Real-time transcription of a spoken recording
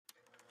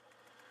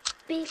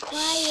Be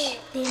quiet.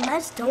 They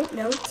must don't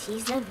know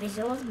Tezah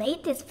Visualz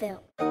made this film.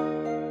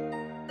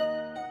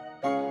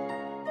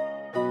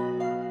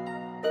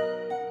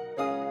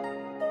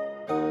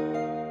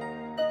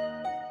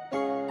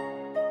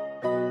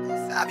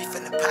 I be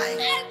feeling pain.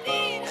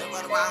 They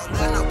wonder why I don't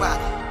love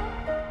nobody.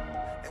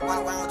 They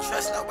wonder why I don't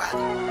trust nobody.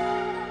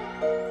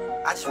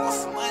 I just want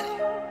some money.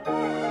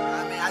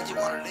 I mean, I just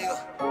want to live.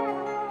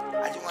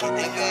 I just want to get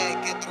that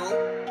bag, get through.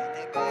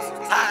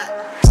 I'm tired.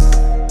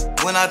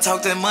 When I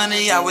talk that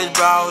money, I was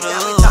brought up.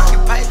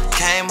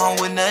 Came home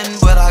with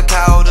nothing but I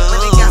caught up.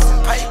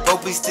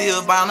 Hope we still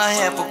bound a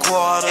half a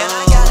quarter.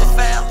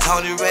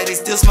 Tony Reddy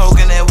still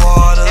smoking that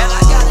water.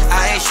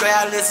 I ain't straight,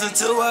 I listen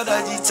to what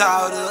G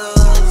taught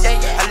us.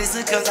 I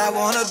listen cause I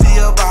wanna be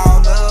a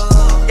baller.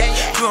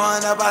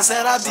 Growing up I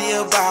said I'd be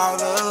a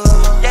baller.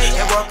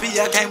 And what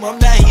I came up,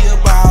 now he a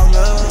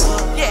baller.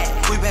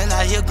 We been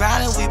out here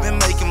grinding, we been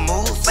making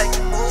moves.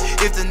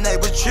 If the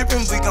neighbor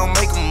tripping, we gon'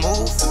 make a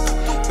move.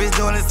 Been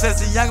doing it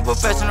since a young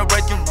professional,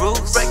 breaking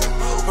rules.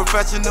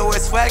 Professional with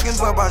swaggin',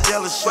 but my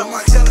jealous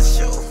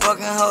shoes.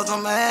 Fucking hoes,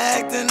 I'm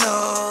acting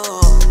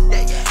up.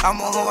 I'm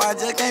a hoe, I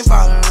just can't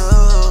fall in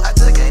love.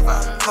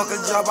 Fuck a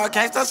job, I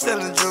can't stop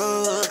selling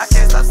drugs.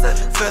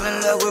 Fell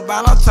in love with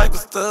all type of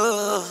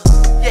stuff.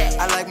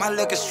 I like my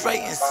liquor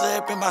straight and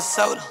syrup in my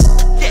soda.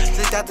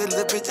 Just got the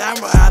little bitch,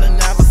 I'm out and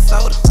never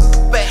soda.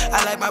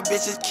 I like my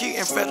bitches cute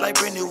and fresh like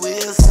Britney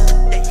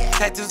Wilson.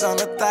 Tattoos on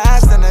the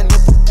thighs and a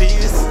nipple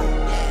piercing.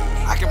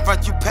 I can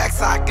front you pack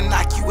so I can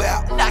knock you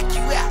out.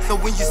 So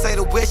when you say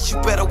the West,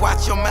 you better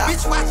watch your mouth.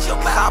 Bitch, watch your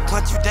mouth. I'll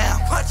punch you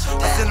down. I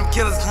send them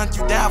killers hunt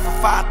you down for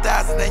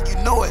 5,000, and you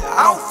know it.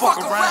 I don't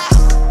fuck around.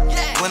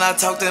 When I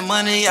talk that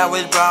money, I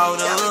was brought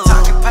up.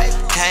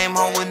 Came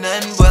home with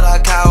nothing but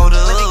I caught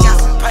up.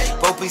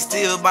 Hope we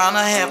still bound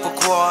a half a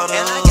quarter.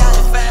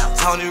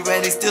 Tony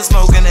Reddy still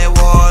smoking that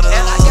water.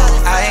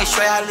 I ain't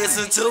straight, I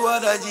listen to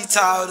what G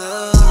taught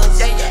us.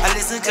 I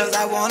listen cause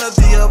I wanna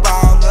be a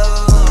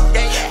baller.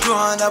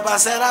 Growing up I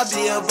said I'd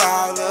be a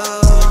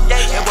baller.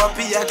 And what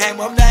I came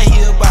up, now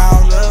he a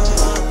baller.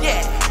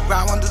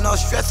 I won't do no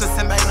stressing,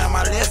 send back down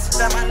my lessons.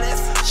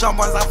 Show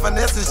boys I'm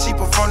finessing,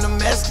 cheaper from the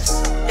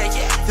messages.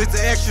 Took the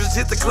extras,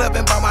 hit the club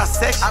and buy my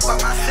section.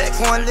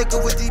 Pouring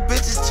liquor with these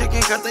bitches, chicken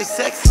cause they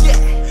sexy.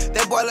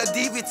 That boy La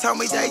DB told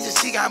me Deja,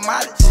 she got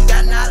mileage.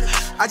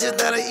 I just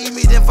let her eat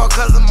me, then fuck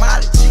cause of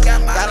mileage.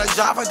 Got a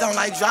driver, don't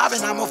like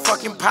driving, I'm a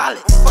fucking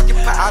pilot.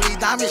 All these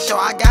diamonds show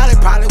I got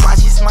it, probably why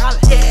she smiling.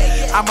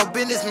 I'm a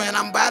businessman,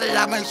 I'm about it,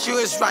 I make sure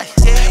it's right.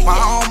 My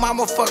own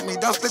mama fuck me,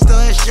 don't split the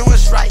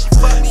insurance right.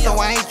 So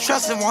I ain't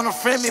trusting, wanna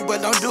friend me,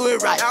 but don't do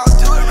it right.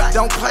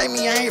 Don't play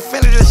me, I ain't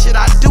finna this shit,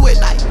 I do it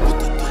night.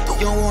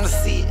 You don't wanna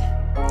see it,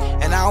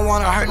 and I don't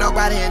wanna hurt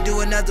nobody and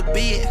do another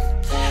bid.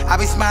 I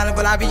be smiling,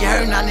 but I be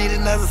hurting, I need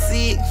another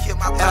seed.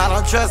 And I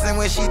don't trust him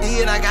when she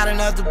did, I got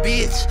another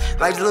bitch.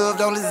 Like love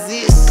don't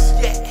exist.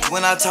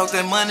 When I talk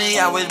that money,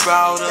 I was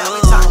brought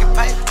up.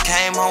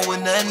 Came home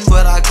with nothing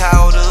but I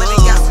caught up.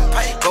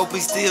 Hope we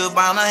still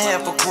bound a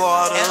half a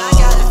quarter.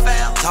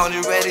 Tony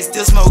Reddy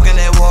still smoking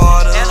that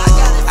water.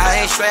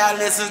 I ain't straight, I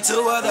listen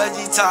to what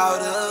G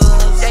taught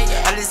us.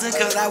 I listen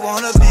cause I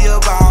wanna be a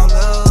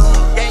baller.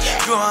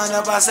 Growing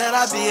up I said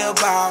I'd be a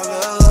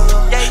baller.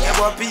 And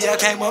what I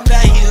came up, now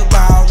he a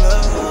baller.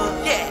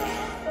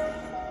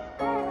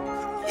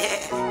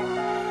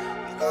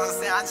 You know what I'm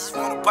saying? I just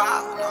wanna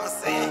ball, you know what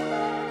I'm saying?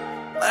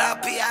 But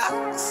I'll be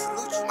out,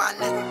 salute you my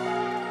nigga.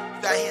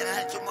 You got here and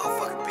that's your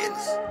motherfucking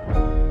business.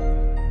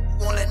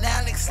 We won't let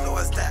now niggas slow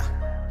us down.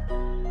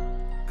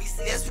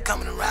 BCS, we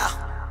coming around.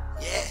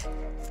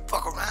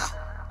 Fuck around.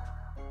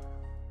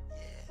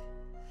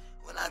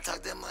 When I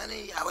talk that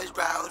money, I always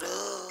brought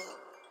up.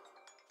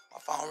 My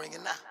phone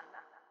ringing now.